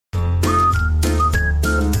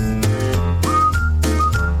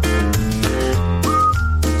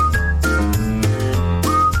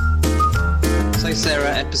we're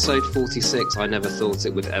at episode 46. I never thought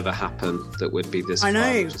it would ever happen that we'd be this far,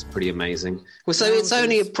 which is pretty amazing. Well, so it's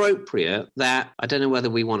only appropriate that, I don't know whether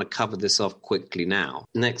we want to cover this off quickly now.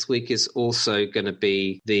 Next week is also going to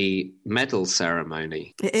be the medal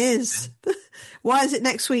ceremony. It is. Why is it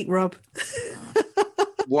next week, Rob?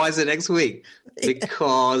 Why is it next week?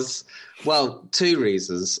 Because, well, two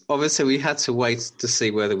reasons. Obviously, we had to wait to see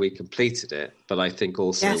whether we completed it, but I think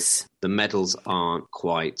also the medals aren't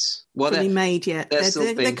quite fully made yet.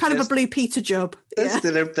 They're kind of a Blue Peter job.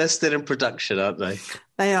 They're still in production, aren't they?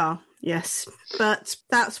 They are. Yes, but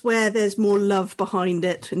that's where there's more love behind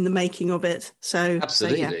it in the making of it. So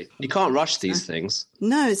absolutely, you can't rush these things.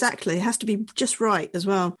 No, exactly. It has to be just right as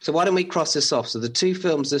well. So why don't we cross this off? So the two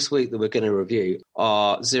films this week that we're going to review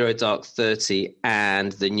are Zero Dark 30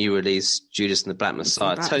 and the new release Judas and the Black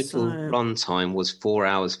Messiah. Total runtime was 4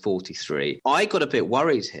 hours 43. I got a bit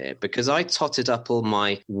worried here because I totted up all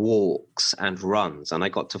my walks and runs and I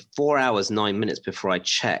got to 4 hours 9 minutes before I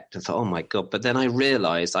checked and thought, oh my God. But then I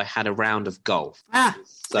realised I had a round of golf.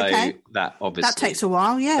 So that obviously... That takes a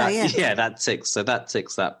while, Yeah, that ticks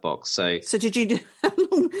that box. So did you do...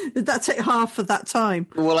 Did that take half of that time?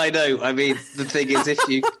 Well, I know. I mean, the thing is,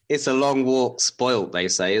 it's a long walk spoilt, they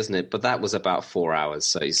say, isn't it? But that was about 4 hours.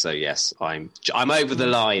 So yes, I'm over the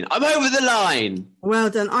line. I'm over the line. Well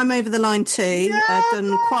done. I'm over the line too. Yeah. I've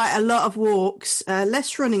done quite a lot of walks.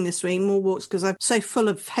 Less running this week, more walks because I'm so full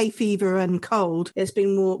of hay fever and cold. It's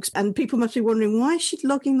been walks. And people must be wondering, why is she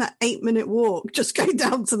logging that 8-minute walk? Just go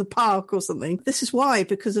down to the park or something. This is why,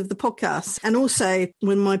 because of the podcast. And also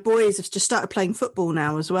when my boys have just started playing football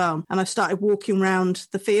now as well. And I've started walking around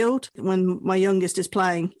the field when my youngest is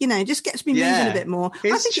playing. You know, it just gets me moving a bit more. I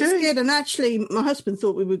think it's good. And actually, my husband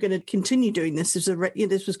thought we were going to continue doing this as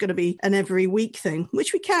this was going to be an every week thing,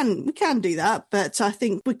 which we can do that. But I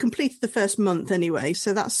think we completed the first month anyway.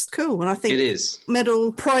 So that's cool. And I think it is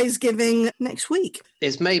medal prize giving next week.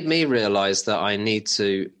 It's made me realise that I need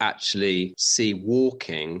to actually see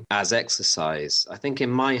walking as exercise. I think in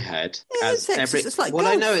my head, it's like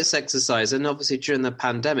I know it's exercise, and obviously during the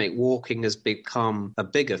pandemic, walking has become a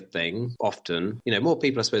bigger thing. Often, you know, more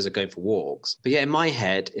people I suppose are going for walks. But yeah, in my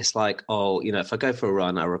head, it's like, oh, you know, if I go for a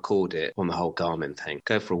run, I record it on the whole Garmin thing.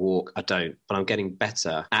 Go for a walk, I don't. But I'm getting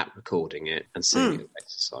better at recording it and seeing it as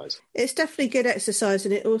exercise. It's definitely good exercise,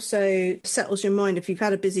 and it also settles your mind. If you've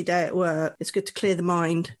had a busy day at work, it's good to clear the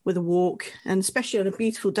mind with a walk, and especially on a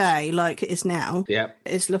beautiful day like it is now. Yeah,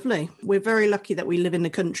 it's lovely. We're very lucky that we live in the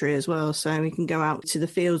country as well, so we can go out to the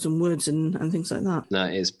fields and woods and things like that. No,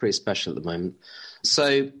 it's pretty special at the moment.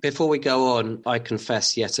 So before we go on, I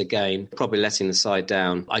confess yet again, probably letting the side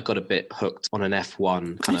down, I got a bit hooked on an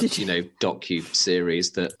F1 kind of, docu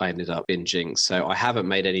series that I ended up binging. So I haven't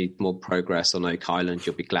made any more progress on Oak Island,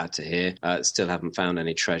 you'll be glad to hear. Still haven't found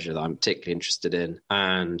any treasure that I'm particularly interested in.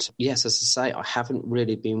 And yes, as I say, I haven't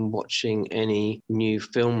really been watching any new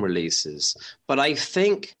film releases. But I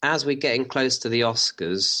think as we're getting close to the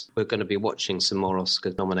Oscars, we're going to be watching some more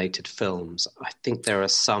Oscar-nominated films. I think there are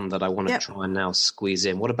some that I want to try and now squeeze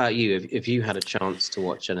in. What about you? Have you had a chance to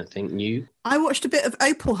watch anything new? I watched a bit of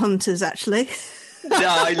Opal Hunters, actually.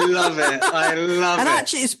 I love it. And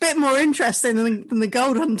actually, it's a bit more interesting than the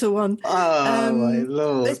Gold Hunter one. Oh, my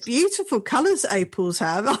Lord. There's beautiful colours opals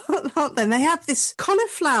have, aren't they? And they have this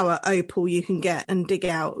cauliflower opal you can get and dig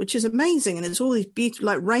out, which is amazing. And it's all these beautiful,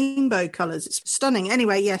 like rainbow colours. It's stunning.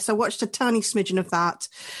 Anyway, yes, I watched a tiny smidgen of that.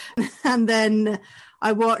 And then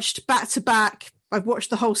I watched back-to-back. I've watched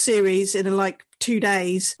the whole series in 2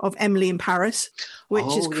 days of Emily in Paris,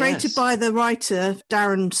 which is created by the writer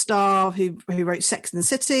Darren Star, who wrote Sex and the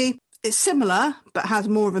City. It's similar, but has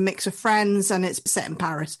more of a mix of friends, and it's set in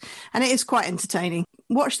Paris. And it is quite entertaining.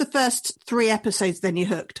 Watch the first 3 episodes, then you're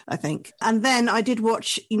hooked, I think. And then I did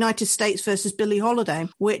watch United States versus Billie Holiday,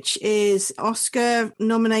 which is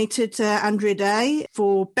Oscar-nominated Andrea Day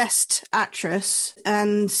for Best Actress.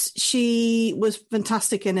 And she was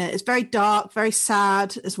fantastic in it. It's very dark, very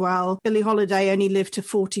sad as well. Billie Holiday only lived to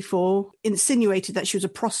 44, insinuated that she was a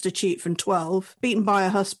prostitute from 12, beaten by her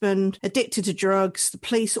husband, addicted to drugs, the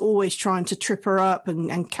police always trying to trip her up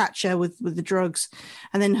and catch her with the drugs,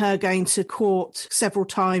 and then her going to court several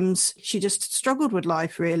times. She just struggled with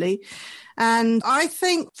life, really. And I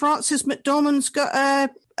think Frances McDormand's got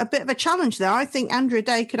a bit of a challenge there. I think Andrea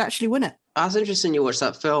Day could actually win it. That's interesting you watched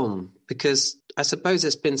that film, because I suppose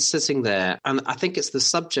it's been sitting there, and I think it's the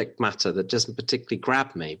subject matter that doesn't particularly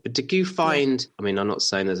grab me. But did you find, I mean, I'm not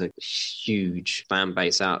saying there's a huge fan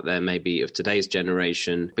base out there, maybe of today's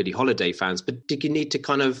generation, Billie Holiday fans, but did you need to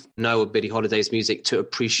kind of know of Billie Holiday's music to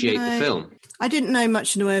appreciate the film? I didn't know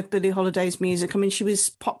much in the way of Billie Holiday's music. I mean, she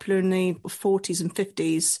was popular in the 40s and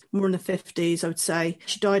 50s, more in the 50s, I would say.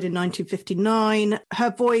 She died in 1959.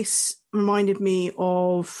 Her voice reminded me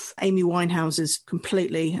of Amy Winehouse's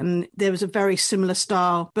completely, and there was a very similar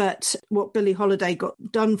style. But what Billie Holiday got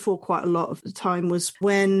done for quite a lot of the time was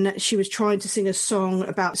when she was trying to sing a song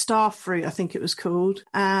about starfruit, I think it was called,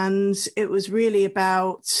 and it was really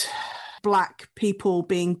about Black people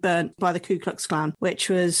being burnt by the Ku Klux Klan,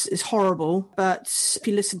 which is horrible. But if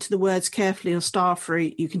you listen to the words carefully on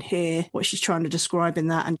Starfruit, you can hear what she's trying to describe in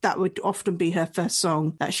that. And that would often be her first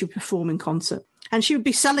song that she would perform in concert. And she would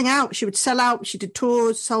be selling out. She would sell out. She did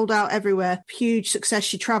tours, sold out everywhere. Huge success.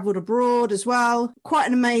 She travelled abroad as well. Quite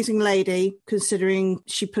an amazing lady, considering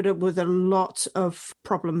she put up with a lot of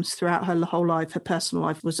problems throughout her whole life. Her personal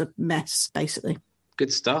life was a mess, basically.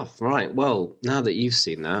 Good stuff. Right. Well, now that you've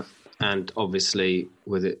seen that, and obviously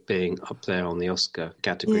with it being up there on the Oscar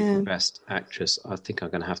category for Best Actress, I think I'm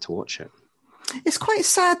going to have to watch it. It's quite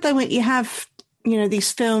sad, though, when you have,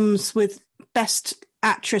 these films with Best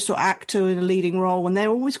Actress or Actor in a leading role, when they're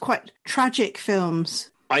always quite tragic films.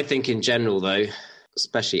 I think in general, though,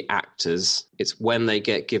 especially actors, it's when they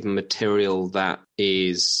get given material that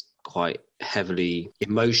is quite heavily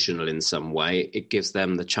emotional in some way, it gives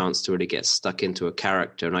them the chance to really get stuck into a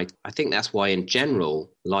character. And I think that's why in general,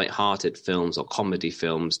 light-hearted films or comedy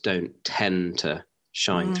films don't tend to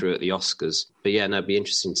shine through at the Oscars. But yeah, no, it'd be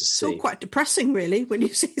interesting to see. It's all quite depressing, really, when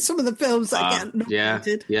you see some of the films that get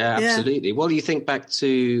nominated. Yeah, absolutely. Well, you think back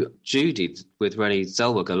to Judy with Renée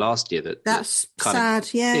Zellweger last year. That's sad,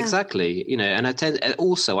 yeah. Exactly. And I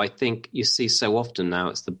think you see so often now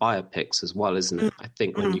it's the biopics as well, isn't it? I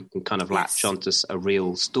think when you can kind of latch onto a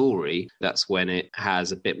real story, that's when it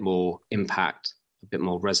has a bit more impact, a bit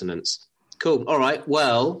more resonance. Cool. All right.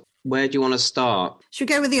 Well, where do you want to start? Should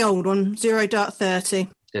we go with the old one, 0 Dark 30?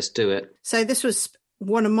 Let's do it. So this was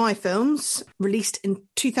one of my films, released in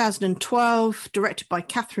 2012, directed by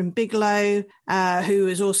Catherine Bigelow, who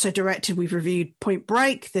has also directed, we've reviewed Point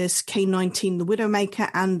Break, there's K-19, The Widowmaker,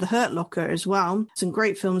 and The Hurt Locker as well. Some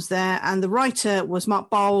great films there. And the writer was Mark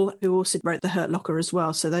Boal, who also wrote The Hurt Locker as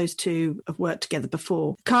well. So those two have worked together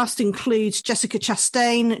before. The cast includes Jessica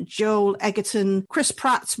Chastain, Joel Edgerton, Chris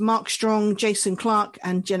Pratt, Mark Strong, Jason Clarke,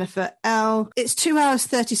 and Jennifer L. It's 2 hours,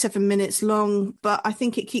 37 minutes long, but I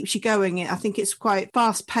think it keeps you going. I think it's quite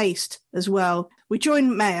fast-paced as well. We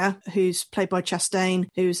join Maya, who's played by Chastain,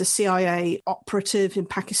 who's a CIA operative in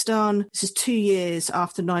Pakistan. This is 2 years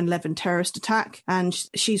after 9/11 terrorist attack, and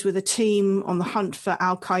she's with a team on the hunt for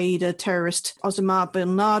al-Qaeda terrorist Osama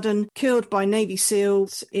bin Laden, killed by Navy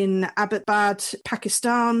SEALs in Abbottabad,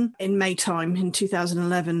 Pakistan, in Maytime in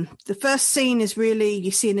 2011. The first scene is really,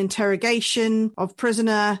 you see an interrogation of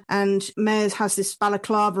prisoner, and Maya has this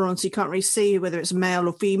balaclava on, so you can't really see whether it's male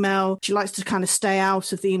or female. She likes to kind of stay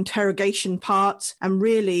out of the interrogation part. And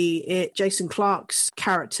really, Jason Clarke's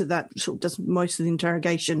character that sort of does most of the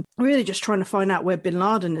interrogation, really just trying to find out where bin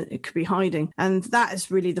Laden it could be hiding. And that is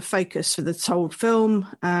really the focus for the whole film.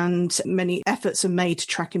 And many efforts are made to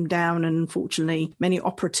track him down. And unfortunately, many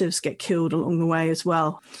operatives get killed along the way as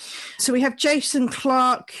well. So we have Jason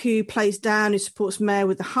Clarke, who plays Dan, who supports Maya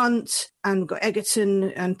with the hunt. And we've got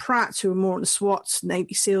Edgerton and Pratt, who are more on the SWAT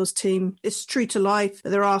Navy SEALs team. It's true to life,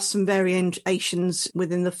 but there are some variations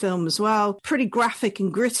within the film as well. Pretty graphic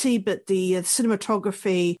and gritty, but the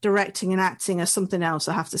cinematography, directing and acting are something else,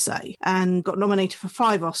 I have to say. And got nominated for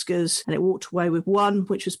 5 Oscars, and it walked away with 1,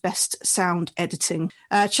 which was Best Sound Editing.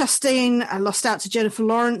 Chastain lost out to Jennifer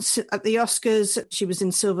Lawrence at the Oscars. She was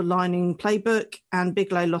in Silver Lining Playbook, and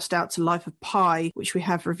Bigelow lost out to Life of Pi, which we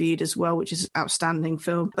have reviewed as well, which is an outstanding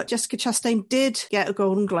film. But Jessica Chastain did get a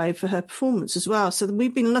Golden Globe for her performance as well. So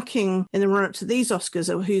we've been looking in the run-up to these Oscars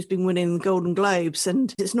at who's been winning the Golden Globes,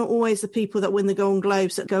 and it's not always the people that win the Golden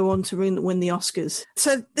Globes that go on to win the Oscars.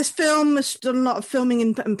 So this film has done a lot of filming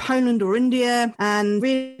in Poland or India, and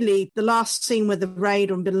really the last scene with the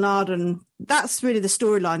raid on bin Laden, that's really the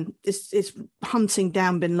storyline. It's hunting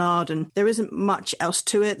down bin Laden. There isn't much else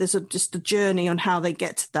to it. There's just a journey on how they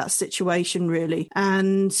get to that situation, really.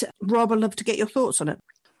 And Rob, I'd love to get your thoughts on it.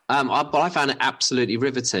 But I found it absolutely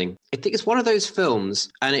riveting. I think it's one of those films,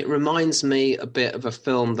 and it reminds me a bit of a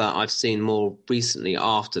film that I've seen more recently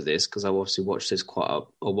after this, because I obviously watched this quite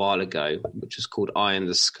a while ago, which is called Eye in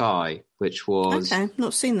the Sky, which was... Okay,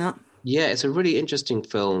 not seen that. Yeah, it's a really interesting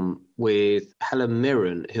film with Helen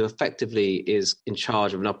Mirren, who effectively is in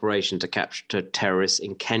charge of an operation to capture terrorists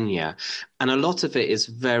in Kenya. And a lot of it is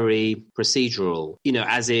very procedural,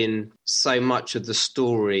 as in so much of the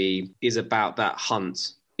story is about that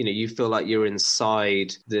hunt. You feel like you're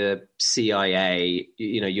inside the CIA,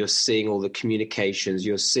 you're seeing all the communications,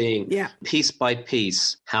 you're seeing piece by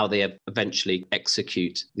piece how they eventually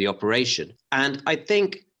execute the operation. And I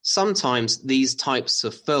think sometimes these types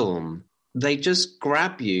of film, they just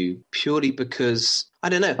grab you purely because, I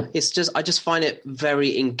don't know, I just find it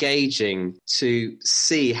very engaging to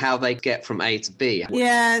see how they get from A to B.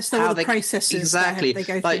 Yeah, it's all the processes exactly. they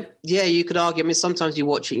go through. Yeah, you could argue, I mean, sometimes you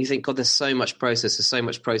watch it and you think, God, there's so much process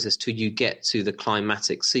till you get to the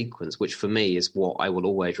climatic sequence, which for me is what I will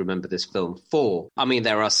always remember this film for. I mean,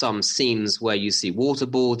 there are some scenes where you see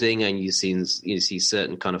waterboarding and you see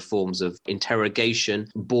certain kind of forms of interrogation,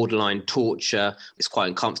 borderline torture. It's quite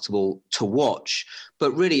uncomfortable to watch.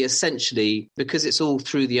 But really, essentially, because it's all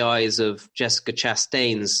through the eyes of Jessica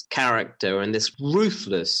Chastain's character and this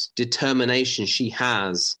ruthless determination she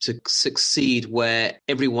has to succeed where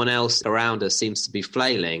everyone else around her seems to be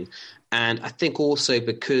flailing. And I think also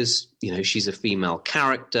because, she's a female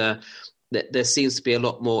character, that there seems to be a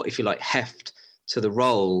lot more, if you like, heft to the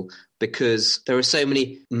role, because there are so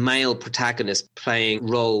many male protagonists playing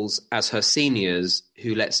roles as her seniors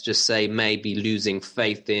who, let's just say, may be losing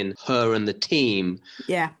faith in her and the team.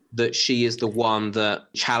 Yeah. That she is the one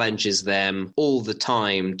that challenges them all the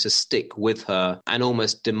time to stick with her and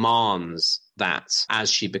almost demands that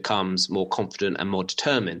as she becomes more confident and more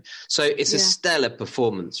determined. So it's a stellar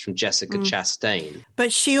performance from Jessica Chastain.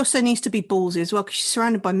 But she also needs to be ballsy as well because she's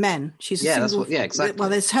surrounded by men. She's exactly. Well,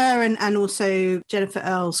 there's her and also Jennifer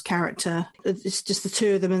Earle's character. It's just the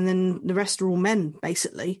two of them, and then the rest are all men,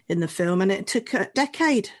 basically, in the film. And it took a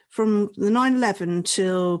decade from the 9/11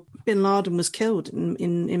 till bin Laden was killed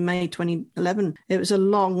in May 2011. It was a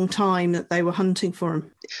long time that they were hunting for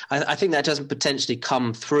him. I think that doesn't potentially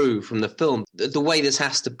come through from the film. The way this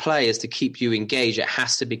has to play is to keep you engaged. It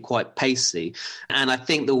has to be quite pacey. And I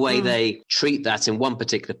think the way they treat that in one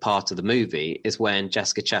particular part of the movie is when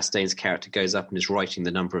Jessica Chastain's character goes up and is writing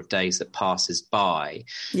the number of days that passes by.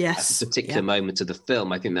 Yes. At a particular moment of the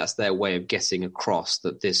film. I think that's their way of getting across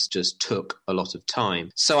that this just took a lot of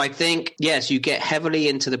time. So I think, yes, you get heavily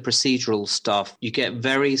into the procedural stuff. You get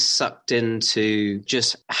very sucked into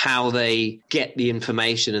just how they get the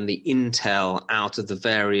information and the intel out of the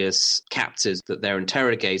various captives that they're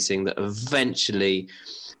interrogating that eventually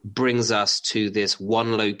brings us to this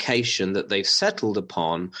one location that they've settled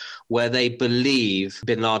upon where they believe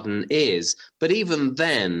bin Laden is. But even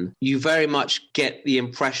then, you very much get the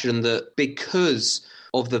impression that because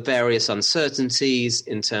of the various uncertainties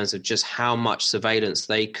in terms of just how much surveillance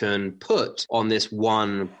they can put on this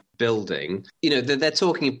one building, they're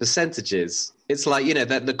talking in percentages. It's like,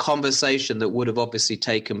 that the conversation that would have obviously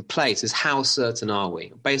taken place is how certain are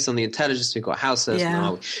we? Based on the intelligence we've got, how certain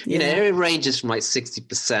are we? It ranges from like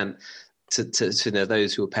 60% to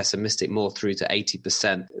those who are pessimistic more through to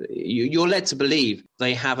 80%. You're led to believe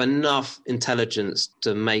they have enough intelligence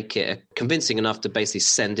to make it convincing enough to basically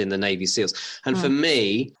send in the Navy SEALs. And for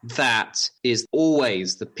me, that is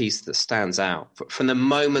always the piece that stands out. From the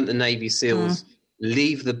moment the Navy SEALs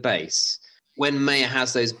leave the base, when Maya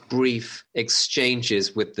has those brief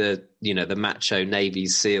exchanges with the macho Navy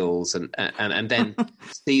SEALs and then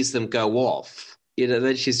sees them go off,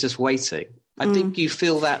 then she's just waiting. I think you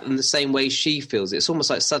feel that in the same way she feels. It's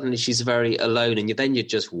almost like suddenly she's very alone and you're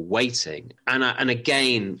just waiting. And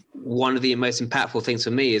again, one of the most impactful things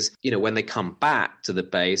for me is, when they come back to the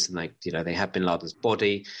base and they have bin Laden's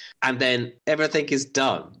body and then everything is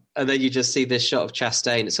done. And then you just see this shot of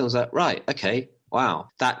Chastain. It's almost like, right, okay, wow,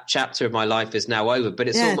 that chapter of my life is now over. But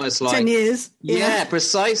it's almost like 10 years. Yeah,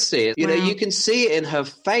 precisely. You can see it in her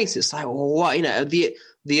face. It's like, what,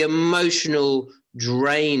 the emotional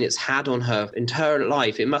drain it's had on her entire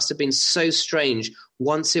life. It must have been so strange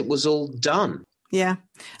once it was all done. Yeah.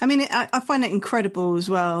 I mean, I find it incredible as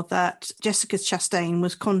well that Jessica Chastain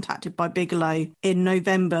was contacted by Bigelow in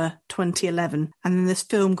November 2011, and then this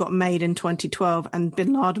film got made in 2012, and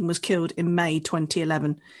bin Laden was killed in May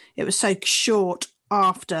 2011. It was so short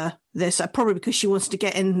after this, probably because she wants to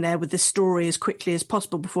get in there with this story as quickly as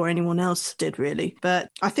possible before anyone else did, really. But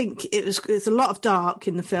I think it's a lot of dark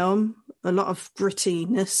in the film, a lot of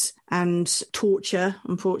grittiness and torture,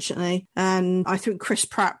 unfortunately. And I think Chris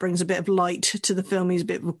Pratt brings a bit of light to the film. He's a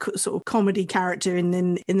bit of a sort of comedy character in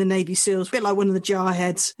the Navy SEALs, a bit like one of the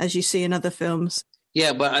jarheads, as you see in other films.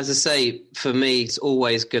 Yeah, but as I say, for me, it's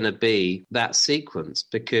always going to be that sequence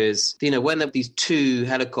because, when these two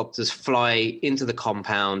helicopters fly into the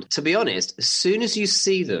compound, to be honest, as soon as you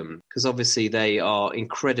see them, because obviously they are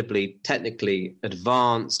incredibly technically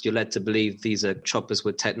advanced, you're led to believe these are choppers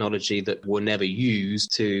with technology that were never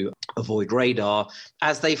used to avoid radar.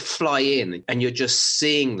 As they fly in and you're just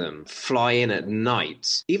seeing them fly in at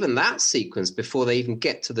night, even that sequence before they even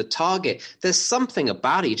get to the target, there's something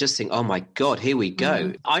about it. You just think, oh my God, here we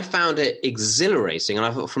go. I found it exhilarating. And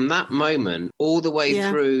I thought from that moment all the way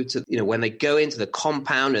through to, when they go into the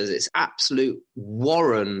compound, there's this absolute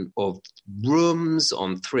warren of rooms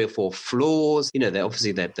on 3 or 4 floors.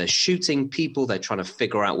 They're shooting people. They're trying to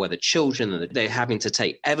figure out where the children are. They're having to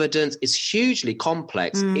take evidence. It's hugely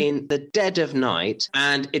complex in the dead of night.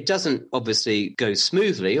 And it doesn't obviously go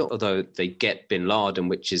smoothly, although they get Bin Laden,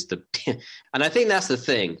 which is the... And I think that's the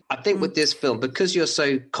thing. I think with this film, because you're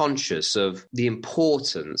so conscious of the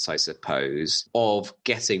importance, I suppose, of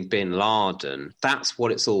getting Bin Laden, that's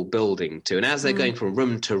what it's all building to. And as they're going from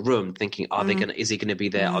room to room, thinking, is he going to be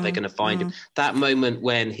there? Are they going to find him? That moment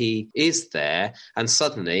when he is there and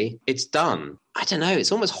suddenly it's done. I don't know.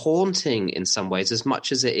 It's almost haunting in some ways as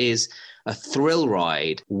much as it is a thrill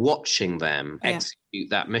ride watching them execute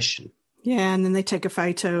that mission. Yeah, and then they take a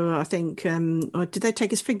photo, I think, or did they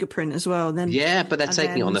take his fingerprint as well? Then but they're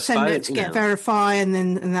taking it on the phone. Send it to get verify,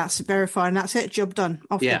 and that's verify, and that's it, job done,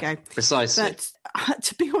 off they go. Precisely. But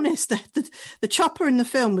to be honest, the chopper in the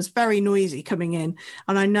film was very noisy coming in,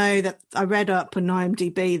 and I know that I read up on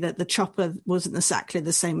IMDb that the chopper wasn't exactly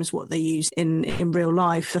the same as what they used in real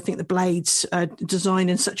life. I think the blades are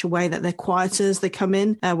designed in such a way that they're quieter as they come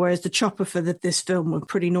in, whereas the chopper for this film were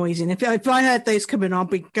pretty noisy. And if I heard those coming, I'd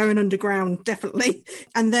be going underground. Definitely.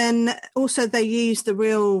 And then also they used the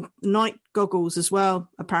real night goggles as well,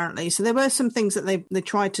 apparently. So there were some things that they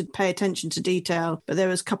tried to pay attention to detail, but there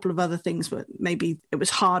was a couple of other things where maybe it was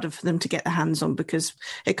harder for them to get their hands on because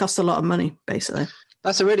it cost a lot of money, basically.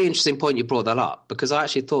 That's a really interesting point you brought that up, because I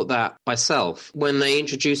actually thought that myself. When they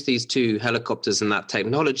introduced these two helicopters and that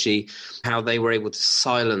technology, how they were able to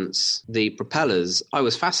silence the propellers, I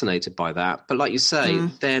was fascinated by that. But like you say,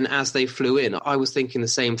 then as they flew in, I was thinking the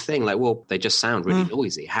same thing, like, well, they just sound really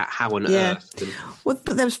noisy. How on earth? Well,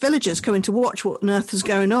 but there was villagers coming to watch what on earth was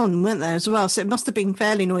going on, weren't there, as well? So it must have been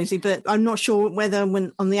fairly noisy, but I'm not sure whether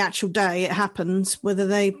when on the actual day it happens, whether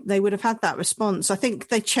they would have had that response. I think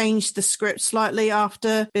they changed the script slightly after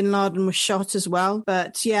Bin Laden was shot as well.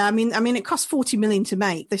 But yeah, I mean, it cost $40 million to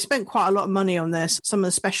make. They spent quite a lot of money on this, some of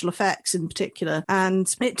the special effects in particular.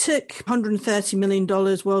 And it took $130 million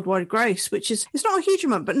worldwide gross, which is, it's not a huge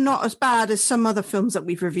amount, but not as bad as some other films that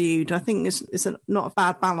we've reviewed. I think it's not a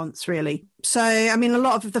bad balance, really. So, I mean, a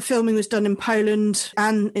lot of the filming was done in Poland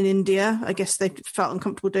and in India. I guess they felt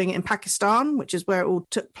uncomfortable doing it in Pakistan, which is where it all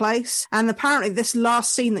took place. And apparently this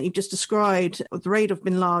last scene that you've just described of the raid of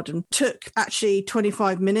Bin Laden took actually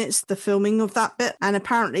 25 minutes, the filming of that bit. And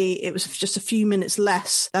apparently it was just a few minutes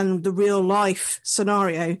less than the real life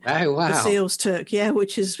scenario the SEALs took. Yeah,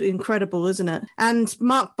 which is incredible, isn't it? And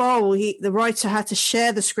Mark Bowl, the writer, had to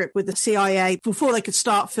share the script with the CIA before they could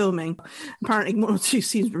start filming. Apparently 1 or 2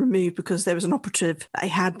 scenes were removed because there was an operative that they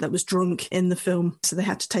had that was drunk in the film, so they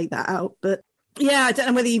had to take that out. But yeah, I don't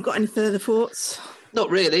know whether you've got any further thoughts. Not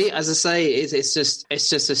really. As I say, it's just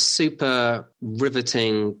a super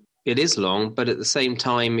riveting. It is long, but at the same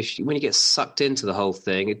time, when you get sucked into the whole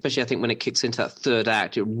thing, especially I think when it kicks into that third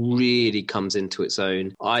act, it really comes into its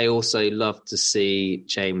own. I also love to see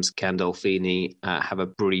James Gandolfini have a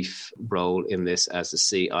brief role in this as a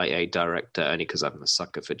CIA director, only because I'm a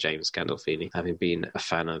sucker for James Gandolfini, having been a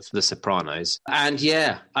fan of The Sopranos. And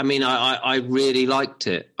yeah, I mean, I really liked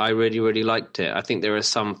it. I really, really liked it. I think there are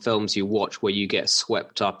some films you watch where you get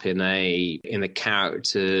swept up in the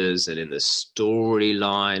characters and in the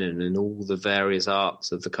storyline and in all the various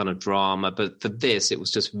arcs of the kind of drama. But for this, it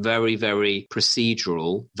was just very, very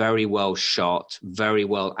procedural, very well shot, very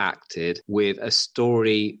well acted, with a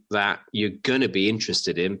story that you're going to be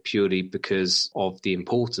interested in purely because of the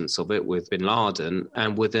importance of it with Bin Laden,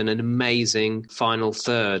 and with an amazing final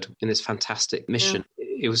third in this fantastic mission. Yeah.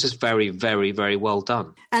 It was just very, very, very well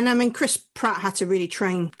done. And I mean, Chris Pratt had to really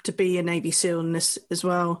train to be a Navy SEAL in this as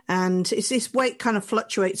well. And his weight kind of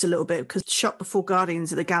fluctuates a little bit because he shot before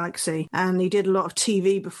Guardians of the Galaxy. And he did a lot of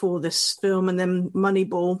TV before this film. And then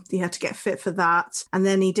Moneyball, he had to get fit for that. And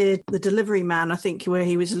then he did The Delivery Man, I think, where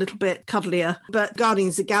he was a little bit cuddlier. But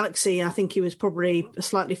Guardians of the Galaxy, I think he was probably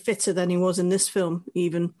slightly fitter than he was in this film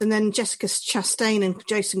even. And then Jessica Chastain and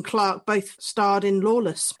Jason Clarke both starred in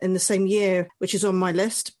Lawless in the same year, which is on my list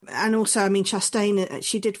list. And also, I mean, Chastain,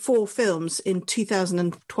 she did 4 films in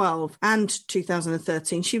 2012 and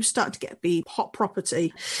 2013. She was starting to be hot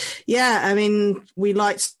property. Yeah, I mean, we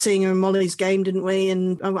liked seeing her in Molly's Game, didn't we?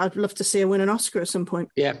 And I'd love to see her win an Oscar at some point.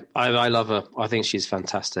 Yeah, I love her. I think she's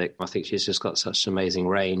fantastic. I think she's just got such amazing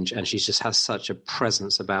range, and she just has such a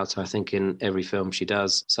presence about her, I think, in every film she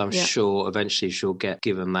does. So I'm sure eventually she'll get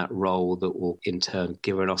given that role that will in turn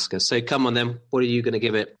give her an Oscar. So come on then, what are you going to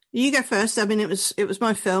give it? You go first. I mean, it was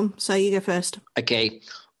my film, so you go first. Okay,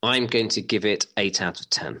 I'm going to give it 8 out of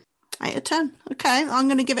 10. 8 out of 10. Okay, I'm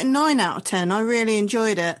going to give it 9 out of 10. I really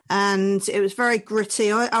enjoyed it, and it was very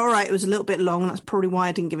gritty. All right, it was a little bit long. That's probably why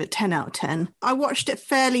I didn't give it 10 out of 10. I watched it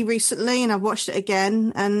fairly recently, and I've watched it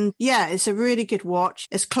again, and yeah, it's a really good watch.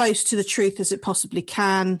 As close to the truth as it possibly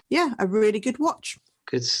can. Yeah, a really good watch.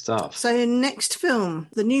 Good stuff. So next film,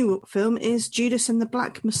 the new film, is Judas and the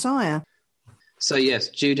Black Messiah. So yes,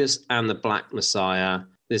 Judas and the Black Messiah.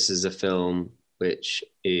 This is a film which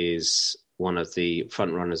is one of the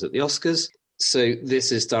front runners at the Oscars. So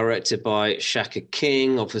this is directed by Shaka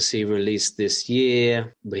King, obviously released this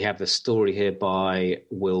year. We have a story here by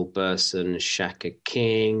Will Burson, Shaka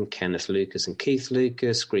King, Kenneth Lucas and Keith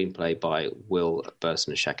Lucas. Screenplay by Will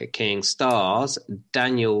Burson and Shaka King. Stars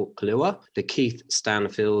Daniel Kaluuya, Lakeith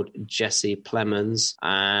Stanfield, Jesse Plemons,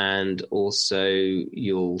 and also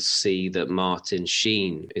you'll see that Martin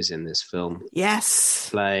Sheen is in this film. Yes.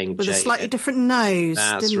 Playing with a slightly different nose,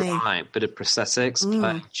 That's didn't he? right. Bit of prosthetics,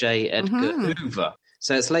 playing J. Edgar Hoover.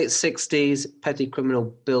 So it's late 60s. Petty criminal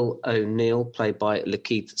Bill O'Neill, played by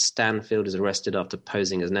Lakeith Stanfield, is arrested after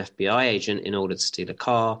posing as an FBI agent in order to steal a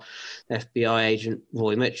car. FBI agent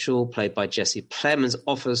Roy Mitchell, played by Jesse Plemons,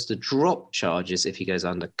 offers to drop charges if he goes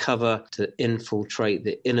undercover to infiltrate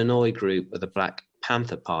the Illinois group of the Black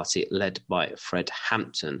Panther Party, led by Fred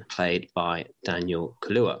Hampton, played by Daniel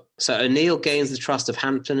Kaluuya. So O'Neill gains the trust of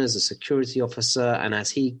Hampton as a security officer, and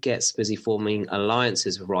as he gets busy forming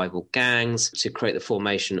alliances with rival gangs to create the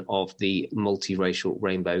formation of the multiracial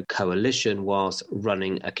Rainbow Coalition whilst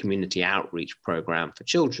running a community outreach program for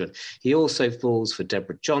children. He also falls for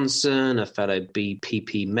Deborah Johnson, a fellow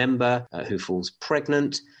BPP member who falls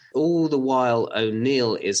pregnant. All the while,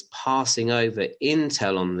 O'Neill is passing over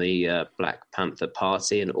intel on the Black Panther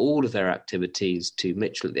Party and all of their activities to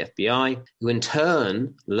Mitchell at the FBI, who in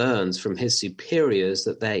turn learns from his superiors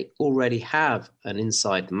that they already have an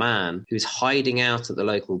inside man who's hiding out at the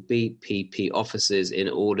local BPP offices in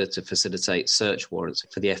order to facilitate search warrants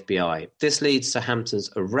for the FBI. This leads to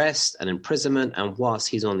Hampton's arrest and imprisonment, and whilst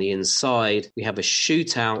he's on the inside, we have a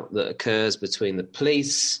shootout that occurs between the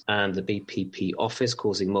police and the BPP office,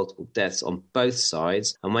 causing multiple deaths on both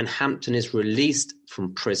sides. And when Hampton is released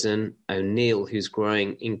from prison, O'Neill, who's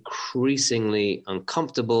growing increasingly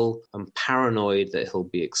uncomfortable and paranoid that he'll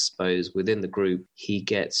be exposed within the group, he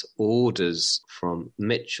gets orders from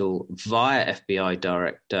Mitchell via FBI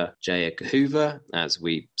Director J. Edgar Hoover, as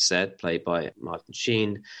we said, played by Martin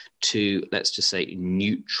Sheen, to, let's just say,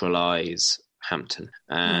 neutralize Hampton.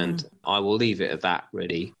 And I will leave it at that,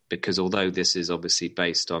 really, because although this is obviously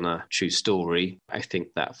based on a true story, I think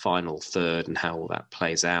that final third and how all that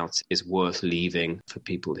plays out is worth leaving for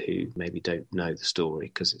people who maybe don't know the story,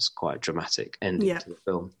 because it's quite a dramatic ending to the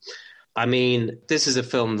film. I mean, this is a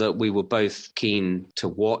film that we were both keen to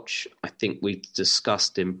watch. I think we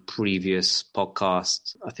discussed in previous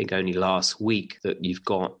podcasts, I think only last week, that you've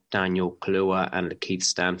got Daniel Kaluuya and Lakeith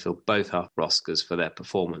Stanfield both up for Oscars for their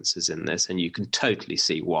performances in this, and you can totally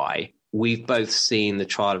see why. We've both seen The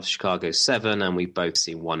Trial of Chicago 7, and we've both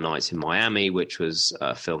seen One Night in Miami, which was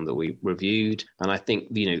a film that we reviewed. And I think,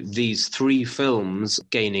 you know, these three films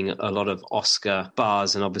gaining a lot of Oscar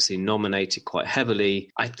buzz and obviously nominated quite heavily.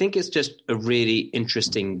 I think it's just a really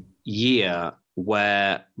interesting year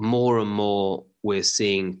where more and more we're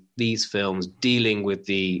seeing these films dealing with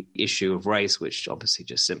the issue of race, which obviously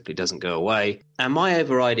just simply doesn't go away. And my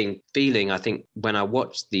overriding feeling, I think, when I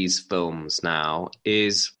watch these films now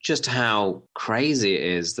is just how crazy it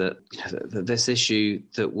is that, you know, that this issue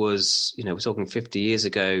that was, you know, we're talking 50 years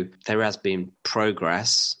ago, there has been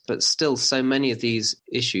progress, but still so many of these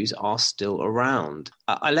issues are still around.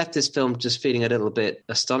 I left this film just feeling a little bit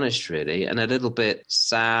astonished, really, and a little bit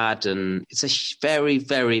sad. And it's a very,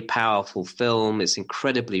 very powerful film. It's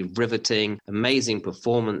incredibly riveting, amazing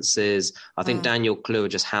performances. I think Daniel Kaluuya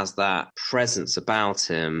just has that presence about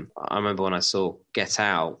him. I remember when I saw Get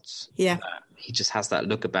Out. Yeah. he just has that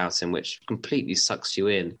look about him which completely sucks you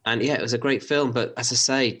in. And yeah, it was a great film, but as I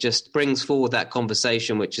say, just brings forward that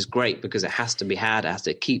conversation, which is great because it has to be had, it has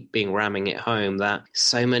to keep being ramming it home that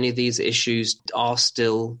so many of these issues are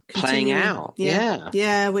still playing out.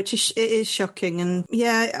 Yeah, which is, it is shocking. And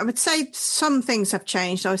yeah, I would say some things have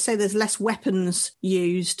changed. I would say there's less weapons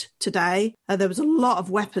used today. There was a lot of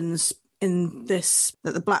weapons in this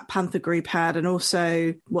that the Black Panther group had, and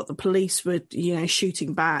also what the police were,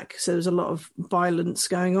 shooting back. So there's a lot of violence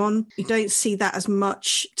going on. You don't see that as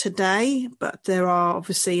much today, but there are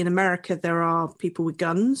obviously in America, there are people with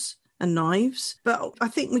guns and knives. But I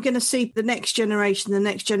think we're going to see the next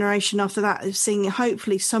generation after that is seeing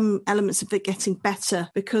hopefully some elements of it getting better,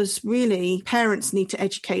 because really parents need to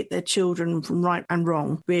educate their children from right and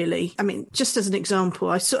wrong, really. I mean, just as an example,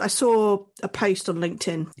 I saw a post on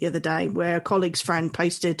LinkedIn the other day where a colleague's friend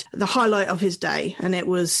posted the highlight of his day, and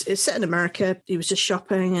it's set in America. He was just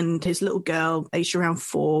shopping, and his little girl, aged around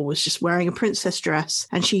 4, was just wearing a princess dress,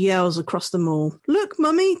 and she yells across the mall, "Look,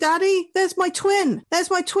 Mummy, Daddy, there's my twin. There's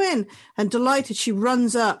my twin." And delighted, she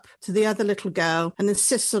runs up to the other little girl and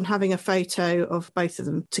insists on having a photo of both of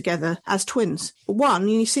them together as twins. One,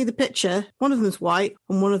 you see the picture, one of them's white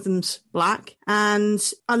and one of them's black. And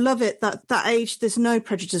I love it that age, there's no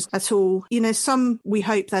prejudice at all. Some we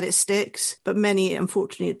hope that it sticks, but many,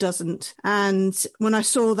 unfortunately, it doesn't. And when I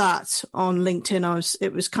saw that on LinkedIn,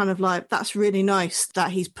 it was kind of like, that's really nice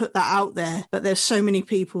that he's put that out there. But there's so many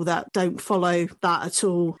people that don't follow that at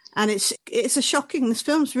all. And this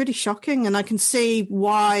film's really shocking. And I can see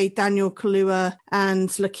why Daniel Kaluuya and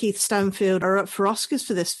Lakeith Stanfield are up for Oscars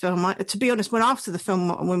for this film. To be honest, after the film,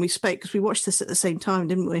 when we spoke, because we watched this at the same time,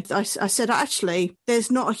 didn't we? I said, actually,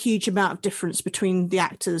 there's not a huge amount of difference between the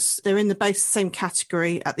actors. They're in both the same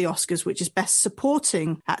category at the Oscars, which is Best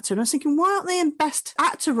Supporting Actor. And I was thinking, why aren't they in Best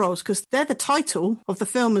Actor roles? Because they're the title of the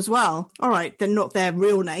film as well. All right, they're not their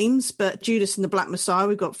real names, but Judas and the Black Messiah,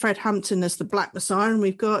 we've got Fred Hampton as the Black Messiah, and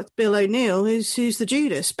we've got Bill O'Neill, who's the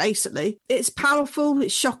Judas, basically. It's powerful,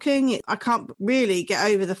 it's shocking. I can't really get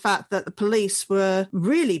over the fact that the police were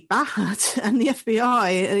really bad, and the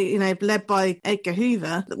FBI, led by Edgar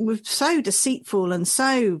Hoover, were so deceitful and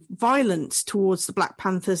so violent towards the Black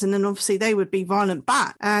Panthers, and then obviously they would be violent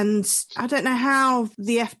back. And I don't know how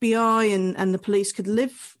the FBI and the police could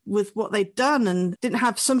live with what they'd done and didn't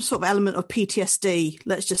have some sort of element of PTSD,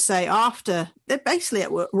 let's just say, after they basically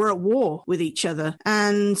were at war with each other.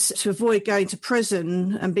 And to avoid going to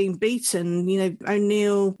prison and being beaten,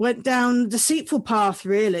 O'Neill went down the deceitful path,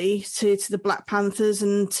 really, to the Black Panthers.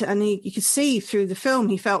 And you could see through the film,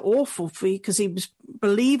 he felt awful because he was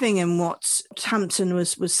believing in what Hampton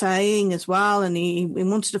was saying as well, and he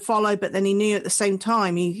wanted to follow, but then he knew at the same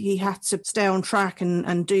time he had to stay on track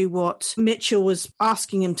and do what Mitchell was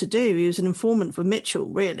asking him to do. He was an informant for Mitchell,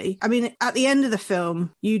 really. I mean, at the end of the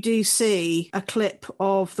film, you do see a clip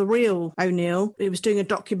of the real O'Neill. He was doing a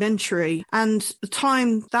documentary, and the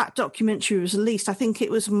time that documentary was released, I think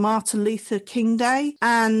it was Martin Luther King Day.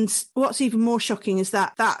 And what's even more shocking is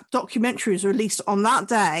that documentary was released on that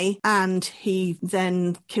day, and he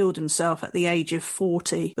then killed himself at the age of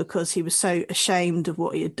 40 because he was so ashamed of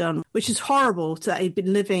what he had done, which is horrible that he'd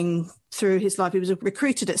been living through his life. He was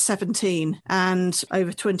recruited at 17 and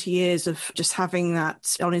over 20 years of just having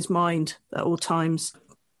that on his mind at all times.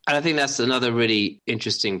 And I think that's another really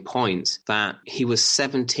interesting point, that he was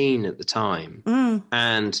 17 at the time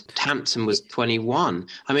and Hampton was 21.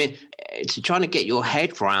 I mean, trying to get your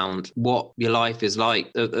head round what your life is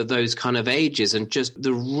like at those kind of ages and just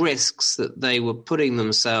the risks that they were putting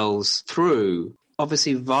themselves through.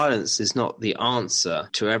 Obviously, violence is not the answer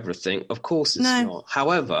to everything. Of course it's not.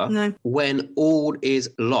 However, when all is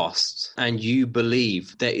lost and you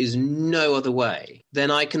believe there is no other way,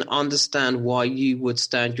 then I can understand why you would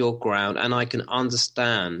stand your ground, and I can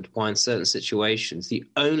understand why in certain situations the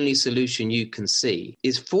only solution you can see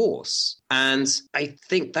is force. And I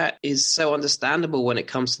think that is so understandable when it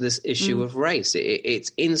comes to this issue of race.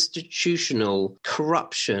 It's institutional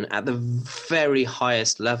corruption at the very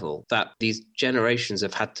highest level that these generations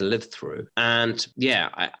have had to live through. And yeah,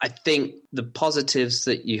 I think the positives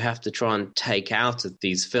that you have to try and take out of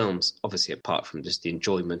these films, obviously apart from just the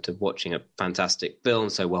enjoyment of watching a fantastic film,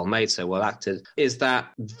 so well made, so well acted, is that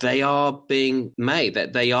they are being made,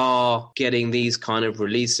 that they are getting these kind of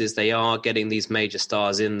releases, they are getting these major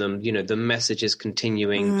stars in them, the message is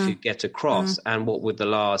continuing to get across. And what with the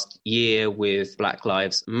last year with Black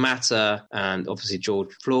Lives Matter and obviously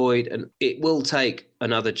George Floyd, and it will take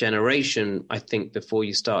another generation, I think, before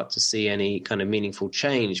you start to see any kind of meaningful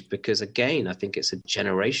change, because again, I think it's a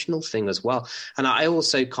generational thing as well. And I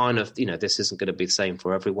also kind of, this isn't going to be the same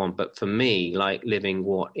for everyone, but for me, like living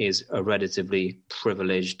what is a relatively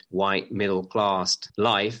privileged white middle class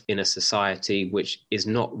life in a society which is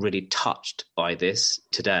not really touched by this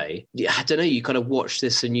today, I don't know, you kind of watch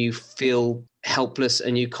this and you feel helpless,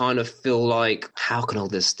 and you kind of feel like, how can all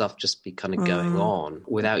this stuff just be kind of going on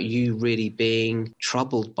without you really being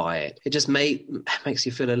troubled by it? It just makes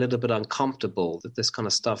you feel a little bit uncomfortable that this kind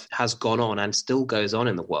of stuff has gone on and still goes on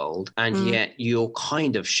in the world, and yet you're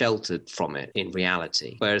kind of sheltered from it in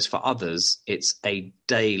reality. Whereas for others, it's a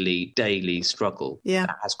daily struggle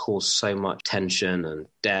that has caused so much tension and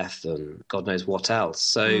death and God knows what else.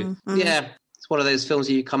 So it's one of those films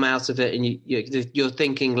where you come out of it and you're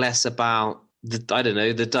thinking less about the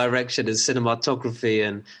direction and cinematography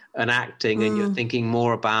and acting, and you're thinking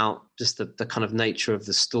more about just the kind of nature of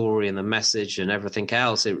the story and the message and everything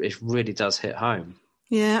else. It really does hit home.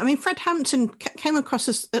 Yeah, I mean, Fred Hampton came across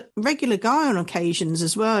as a regular guy on occasions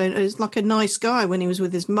as well. He was like a nice guy when he was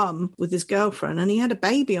with his mum, with his girlfriend, and he had a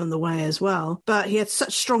baby on the way as well. But he had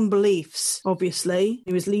such strong beliefs, obviously.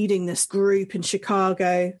 He was leading this group in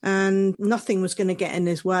Chicago, and nothing was going to get in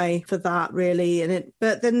his way for that, really.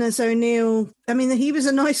 But then there's O'Neill. I mean, he was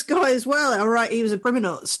a nice guy as well. All right, he was a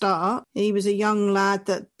criminal at the start. He was a young lad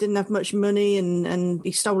that didn't have much money, and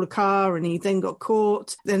he stole a car, and he then got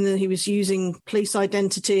caught. Then he was using police identity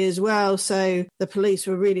as well, so the police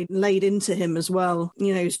were really laid into him as well.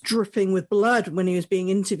 He was dripping with blood when he was being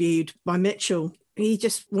interviewed by Mitchell. He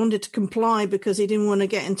just wanted to comply because he didn't want to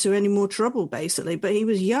get into any more trouble, basically. But he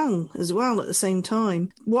was young as well at the same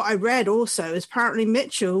time. What I read also is apparently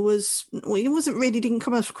Mitchell didn't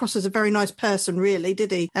come across as a very nice person, really,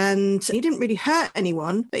 did he? And he didn't really hurt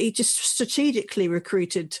anyone, but he just strategically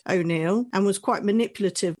recruited O'Neill and was quite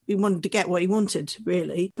manipulative. He wanted to get what he wanted,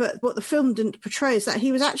 really. But what the film didn't portray is that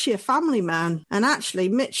he was actually a family man. And actually,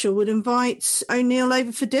 Mitchell would invite O'Neill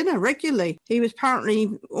over for dinner regularly. He was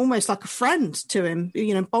apparently almost like a friend to him,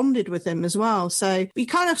 bonded with him as well. So we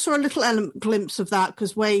kind of saw a little glimpse of that,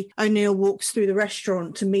 because way O'Neill walks through the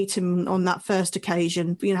restaurant to meet him on that first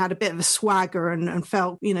occasion, had a bit of a swagger and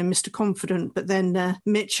felt, Mr. Confident. But then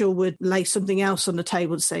Mitchell would lay something else on the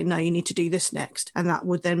table to say, no, you need to do this next. And that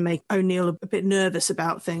would then make O'Neill a bit nervous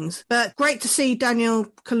about things. But great to see Daniel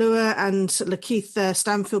Kaluuya and Lakeith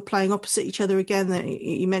Stanfield playing opposite each other again.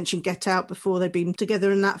 You mentioned Get Out before. They've been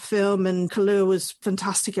together in that film, and Kaluuya was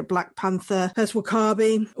fantastic at Black Panther.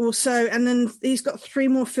 Wakabi also, and then he's got 3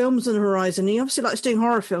 more films on the horizon. He obviously likes doing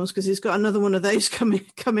horror films because he's got another one of those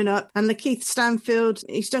coming up. And Lakeith Stanfield,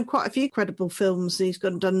 he's done quite a few credible films. He's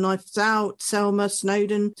done Knives Out, Selma,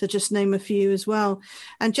 Snowden, to just name a few as well.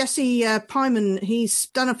 And Jesse Pyman, he's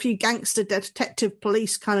done a few gangster detective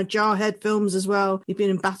police kind of jarhead films as well. He's been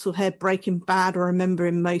in Battlehead, Breaking Bad, I remember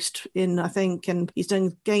him most in, I think, and he's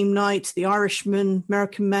done Game Night, The Irishman,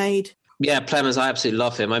 American Made. Yeah, Plemons, I absolutely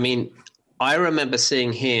love him. I mean, I remember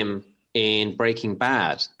seeing him in Breaking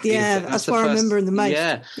Bad. Yeah, that's what I remember in the most.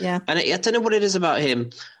 Yeah. And I don't know what it is about him.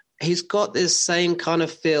 He's got this same kind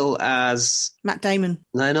of feel as Matt Damon.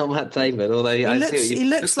 No, not Matt Damon. Although he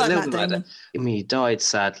looks like Matt Damon. I mean, he died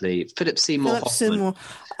sadly. Philip Seymour Hoffman.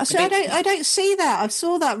 So I don't see that. I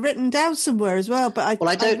saw that written down somewhere as well, but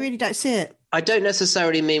I really don't see it. I don't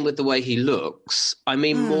necessarily mean with the way he looks. I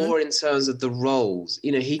mean more in terms of the roles.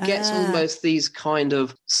 He gets almost these kind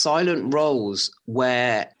of silent roles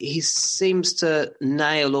where he seems to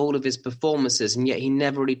nail all of his performances, and yet he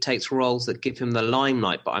never really takes roles that give him the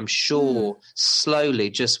limelight. But I'm sure slowly,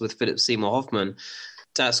 just with Philip Seymour Hoffman,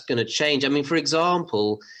 that's going to change. I mean, for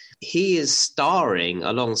example, he is starring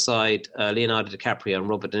alongside Leonardo DiCaprio and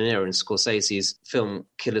Robert De Niro in Scorsese's film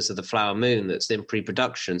Killers of the Flower Moon that's in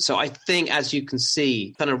pre-production. So I think, as you can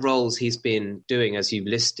see, kind of roles he's been doing, as you've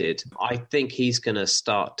listed, I think he's going to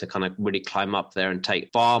start to kind of really climb up there and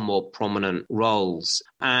take far more prominent roles.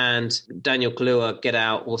 And Daniel Kaluuya, Get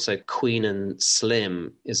Out, also Queen and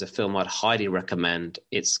Slim is a film I'd highly recommend.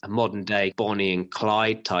 It's a modern-day Bonnie and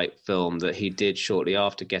Clyde type film that he did shortly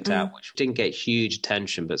after Get Out, which didn't get huge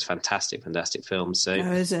attention, but it's fantastic film. So,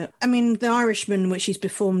 is it? I mean, The Irishman, which he's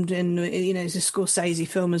performed in, is a Scorsese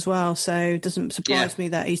film as well. So it doesn't surprise me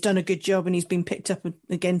that he's done a good job and he's been picked up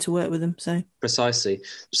again to work with him. So precisely.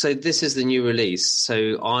 So this is the new release.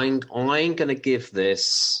 So I'm going to give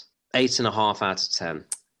this 8.5 out of 10.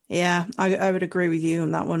 Yeah, I would agree with you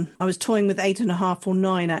on that one. I was toying with 8.5 or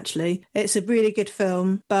 9, actually. It's a really good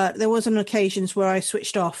film, but there was on occasions where I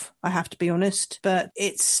switched off, I have to be honest. But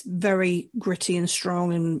it's very gritty and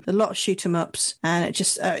strong and a lot of shoot 'em ups. And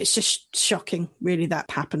it's just shocking, really,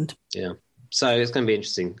 that happened. Yeah. So it's going to be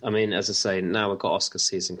interesting. I mean, as I say, now we've got Oscar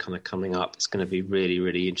season kind of coming up. It's going to be really,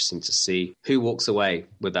 really interesting to see who walks away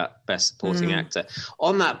with that Best Supporting Actor.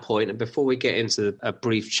 On that point, and before we get into a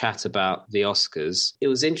brief chat about the Oscars, it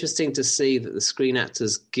was interesting to see that the Screen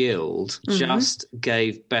Actors Guild just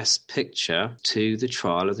gave Best Picture to The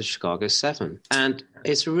Trial of the Chicago 7. And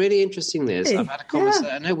it's really interesting, this. I've had a conversation.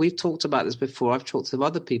 I know we've talked about this before. I've talked to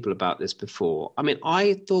other people about this before. I mean,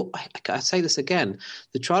 I thought, I say this again,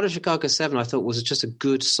 The Trial of Chicago 7, I thought was just a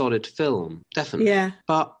good, solid film. Definitely. Yeah.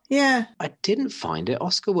 But I didn't find it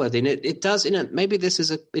Oscar-worthy. And it does, maybe this is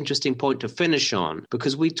an interesting point to finish on,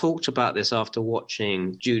 because we talked about this after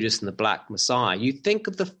watching Judas and the Black Messiah. You think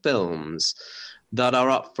of the films that are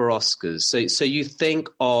up for Oscars. So you think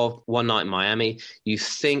of One Night in Miami, you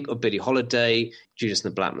think of Billie Holiday, Judas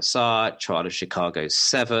and the Black Messiah, Trial of Chicago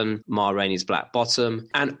 7, Ma Rainey's Black Bottom.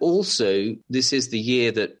 And also, this is the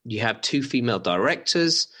year that you have 2 female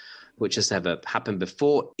directors, which has never happened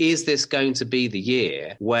before. Is this going to be the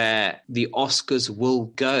year where the Oscars will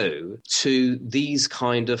go to these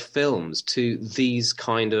kind of films, to these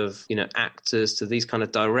kind of, actors, to these kind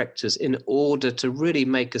of directors in order to really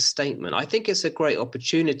make a statement? I think it's a great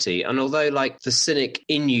opportunity. And although, like, the cynic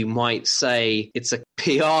in you might say it's a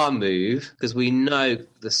PR move, because we know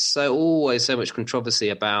there's always so much controversy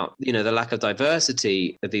about, the lack of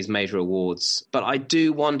diversity of these major awards. But I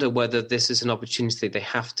do wonder whether this is an opportunity they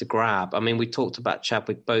have to grab. I mean, we talked about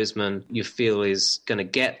Chadwick Boseman. You feel is going to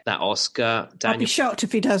get that Oscar. I'd be shocked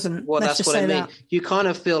if he doesn't. Well, that's what I mean. You kind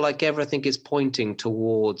of feel like everything is pointing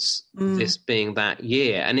towards this being that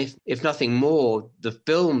year. And if nothing more, the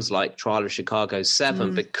films like Trial of Chicago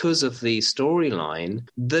 7, because of the storyline,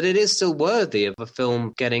 that it is still worthy of a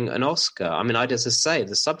film getting an Oscar. I mean, as I say,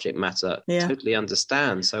 the subject matter, totally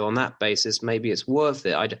understand. So on that basis, maybe it's worth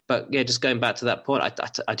it. But just going back to that point,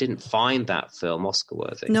 I didn't find that film Oscar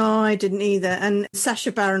worthy. No, I didn't either. And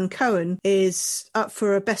Sacha Baron Cohen is up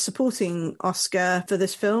for a Best Supporting Oscar for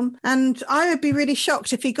this film. And I would be really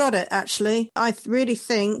shocked if he got it, actually. I really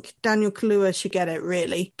think Daniel Kaluuya should get it,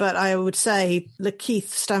 really. But I would say Lakeith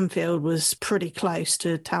Stanfield was pretty close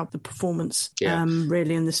to tout the performance,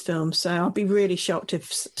 really, in this film. So I'll be really shocked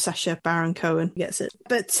if Sacha Baron Cohen gets it.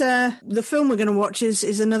 But the film we're going to watch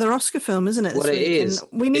is another Oscar film, isn't it? Well, it is.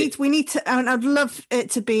 And we need to, and I'd love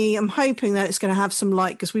it to be, I'm hoping that it's going to have some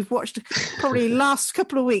light, because we've watched probably last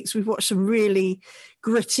couple of weeks, we've watched some really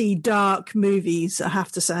gritty, dark movies, I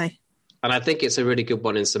have to say. And I think it's a really good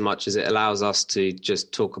one in so much as it allows us to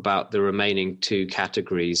just talk about the remaining 2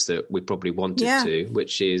 categories that we probably wanted to,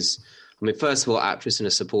 which is, I mean, first of all, actress in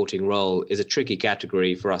a supporting role is a tricky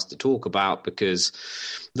category for us to talk about, because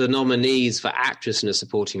the nominees for actress in a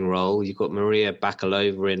supporting role, you've got Maria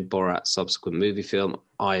Bakalova in Borat's subsequent movie film,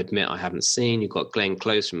 I admit I haven't seen. You've got Glenn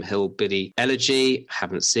Close from Hillbilly Elegy,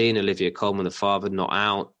 haven't seen. Olivia Colman, The Father, not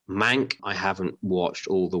out. Mank, I haven't watched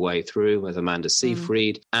all the way through, with Amanda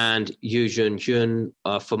Seyfried, and Yu Jun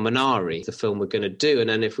for Minari, the film we're going to do. And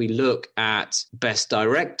then if we look at Best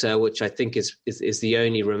Director, which I think is the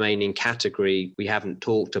only remaining category we haven't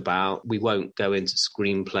talked about, we won't go into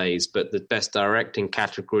screenplays, but the Best Directing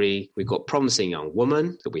category, we've got Promising Young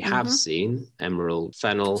Woman that we have seen, Emerald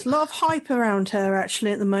Fennell. There's a lot of hype around her,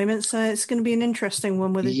 actually, at the moment, so it's going to be an interesting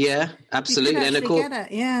one with it. Yeah, absolutely. And of course,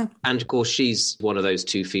 and of course, she's one of those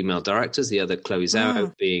 2 female directors, the other Chloe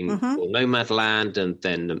Zhao being for Nomadland, and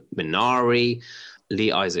then Minari,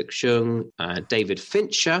 Lee Isaac Chung, David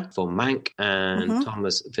Fincher for Mank, and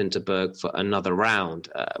Thomas Vinterberg for Another Round,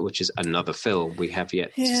 which is another film we have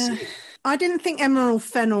yet to see. I didn't think Emerald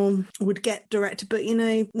Fennell would get directed, but,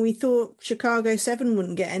 we thought Chicago 7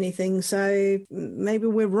 wouldn't get anything, so maybe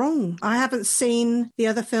we're wrong. I haven't seen the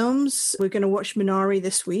other films. We're going to watch Minari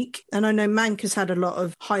this week, and I know Mank has had a lot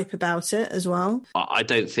of hype about it as well. I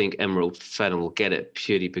don't think Emerald Fennell will get it,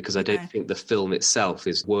 purely because I don't think the film itself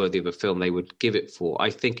is worthy of a film they would give it for.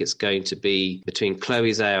 I think it's going to be between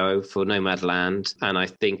Chloe Zhao for Nomadland, and I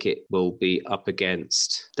think it will be up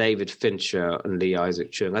against David Fincher and Lee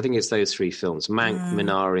Isaac Chung. I think it's those 3 films, Mank,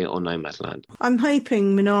 Minari or Nomadland. I'm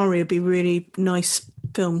hoping Minari will be a really nice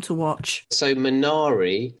film to watch. So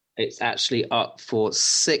Minari, it's actually up for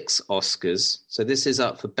 6 Oscars. So this is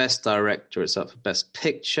up for Best Director, it's up for Best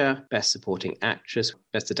Picture, Best Supporting Actress,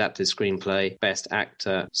 Best Adapted Screenplay, Best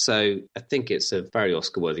Actor. So I think it's a very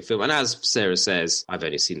Oscar-worthy film. And as Sarah says, I've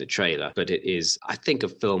only seen the trailer, but it is, I think, a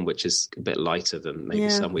film which is a bit lighter than maybe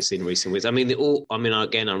some we've seen in recent weeks. I mean,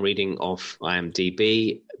 again, I'm reading off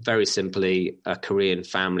IMDb. Very simply, a Korean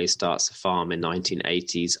family starts a farm in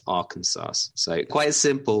 1980s Arkansas. So quite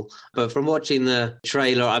simple. But from watching the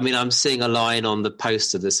trailer, I mean, I'm seeing a line on the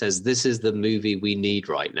poster that says, "This is the movie we need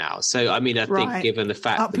right now." So, I mean, I think given the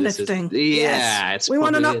fact uplifting. that this is, we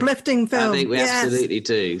want an uplifting film. I think we absolutely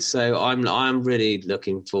do. So I'm really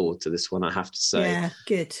looking forward to this one, I have to say.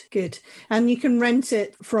 Yeah, good. And you can rent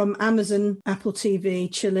it from Amazon, Apple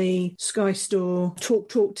TV, Chili, Sky Store, Talk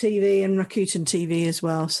TV, and Rakuten TV as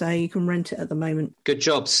well. So you can rent it at the moment. Good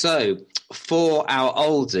job. So for our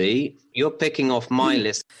oldie, you're picking off my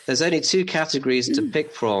list. There's only 2 categories to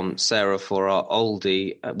pick from, Sarah, for our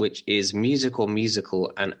oldie, which is musical,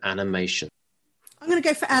 and animation. I'm going to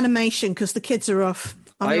go for animation because the kids are off.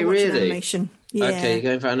 Are you really? Animation. Yeah. Okay, you're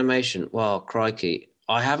going for animation. Well, crikey.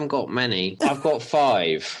 I haven't got many. I've got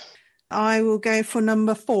 5. I will go for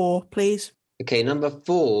number 4, please. Okay, number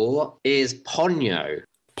 4 is Ponyo.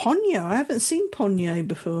 Ponyo? I haven't seen Ponyo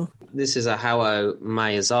before. This is a Hayao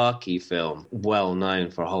Miyazaki film, well known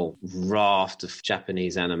for a whole raft of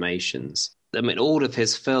Japanese animations. I mean, all of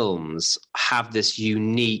his films have this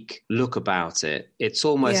unique look about it. It's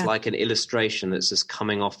almost like an illustration that's just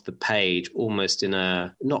coming off the page, almost in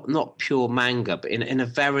a, not pure manga, but in a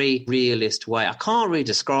very realist way. I can't really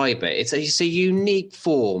describe it. It's a unique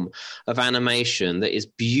form of animation that is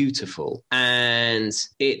beautiful. And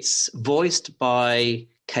it's voiced by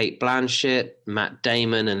Kate Blanchett, Matt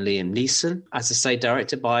Damon, and Liam Neeson. As I say,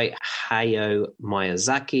 directed by Hayao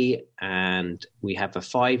Miyazaki. And we have a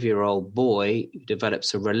 5-year-old boy who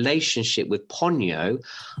develops a relationship with Ponyo,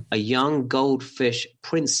 a young goldfish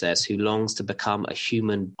princess who longs to become a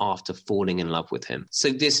human after falling in love with him. So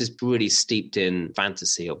this is really steeped in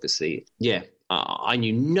fantasy, obviously. Yeah. I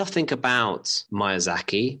knew nothing about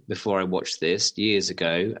Miyazaki before I watched this years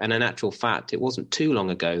ago. And in actual fact, it wasn't too long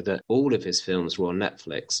ago that all of his films were on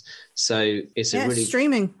Netflix. So it's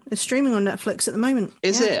streaming. It's streaming on Netflix at the moment.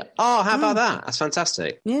 Is it? Oh, how about that? That's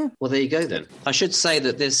fantastic. Yeah. Well, there you go then. I should say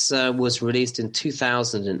that this was released in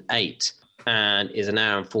 2008. And is an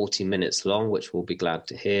hour and 40 minutes long, which we'll be glad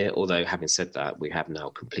to hear. Although, having said that, we have now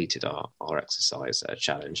completed our exercise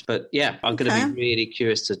challenge. But yeah, I'm going to be really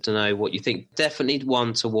curious to know what you think. Definitely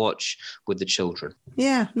one to watch with the children.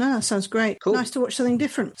 Yeah, no, that sounds great. Cool. Nice to watch something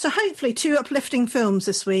different. So hopefully 2 uplifting films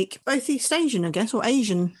this week, both East Asian, I guess, or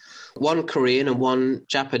Asian. One Korean and one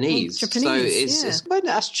Japanese. So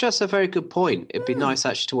that's just a very good point. It'd be nice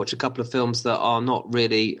actually to watch a couple of films that are not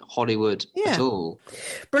really Hollywood at all.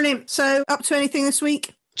 Brilliant. So up to anything this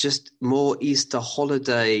week? Just more Easter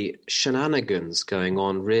holiday shenanigans going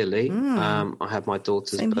on, really. I have my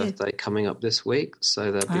daughter's birthday coming up this week, so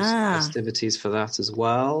there'll be some festivities for that as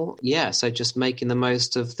well. Yeah, so just making the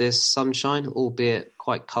most of this sunshine, albeit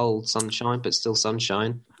quite cold sunshine, but still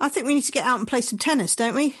sunshine. I think we need to get out and play some tennis,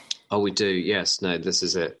 don't we? Oh, we do, yes. No, this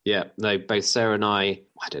is it. Yeah, no, both Sarah and I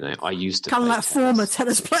don't know, I used to kind of like tennis. Former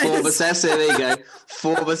tennis players. There you go.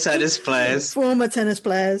 Former tennis players. Former tennis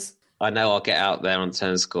players. I know I'll get out there on the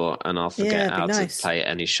tennis court and I'll forget how to play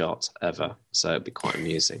any shot ever. So it'd be quite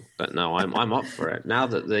amusing. But no, I'm up for it. Now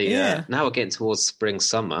that now we're getting towards spring,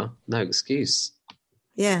 summer, no excuse.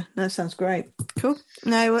 Yeah, that sounds great. Cool.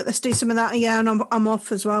 No, let's do some of that. Yeah, and I'm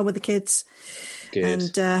off as well with the kids. Good.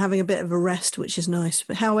 And having a bit of a rest, which is nice.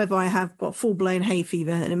 But however, I have got full-blown hay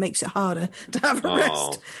fever and it makes it harder to have a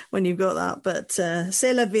rest when you've got that. But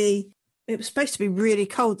c'est la vie. It was supposed to be really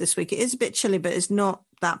cold this week. It is a bit chilly, but it's not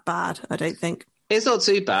that bad, I don't think. It's not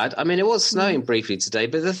too bad. I mean, it was snowing briefly today,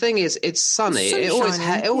 but the thing is, it's sunny. It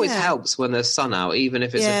always helps when there's sun out, even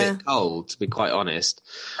if it's a bit cold, to be quite honest.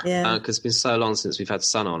 Yeah. Because it's been so long since we've had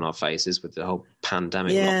sun on our faces with the whole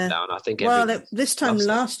pandemic lockdown. I think. This time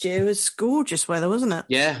last year was gorgeous weather, wasn't it?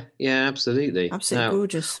 Yeah, absolutely. Absolutely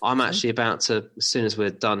gorgeous. I'm actually about to, as soon as we're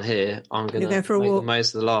done here, I'm going to make the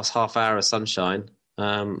most of the last half hour of sunshine.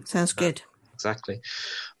 Sounds good. Exactly.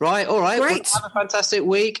 Right, all right. Great. Well, have a fantastic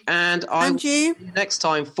week, and I'll see you next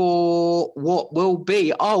time for what will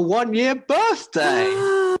be our 1-year birthday.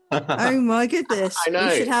 Oh my goodness! I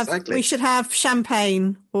know. We should have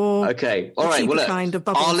champagne or all right. Well, look, kind of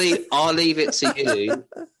I'll leave it to you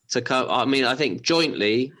to come. I mean, I think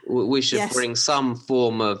jointly we should bring some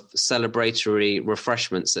form of celebratory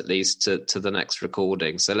refreshments at least to the next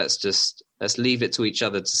recording. So let's leave it to each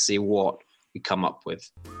other to see what we come up with.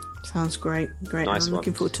 Sounds great. Nice. I'm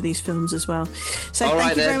looking forward to these films as well. So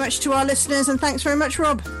thank you very much to our listeners, and thanks very much,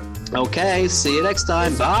 Rob. Okay, see you next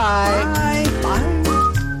time. Bye. Bye.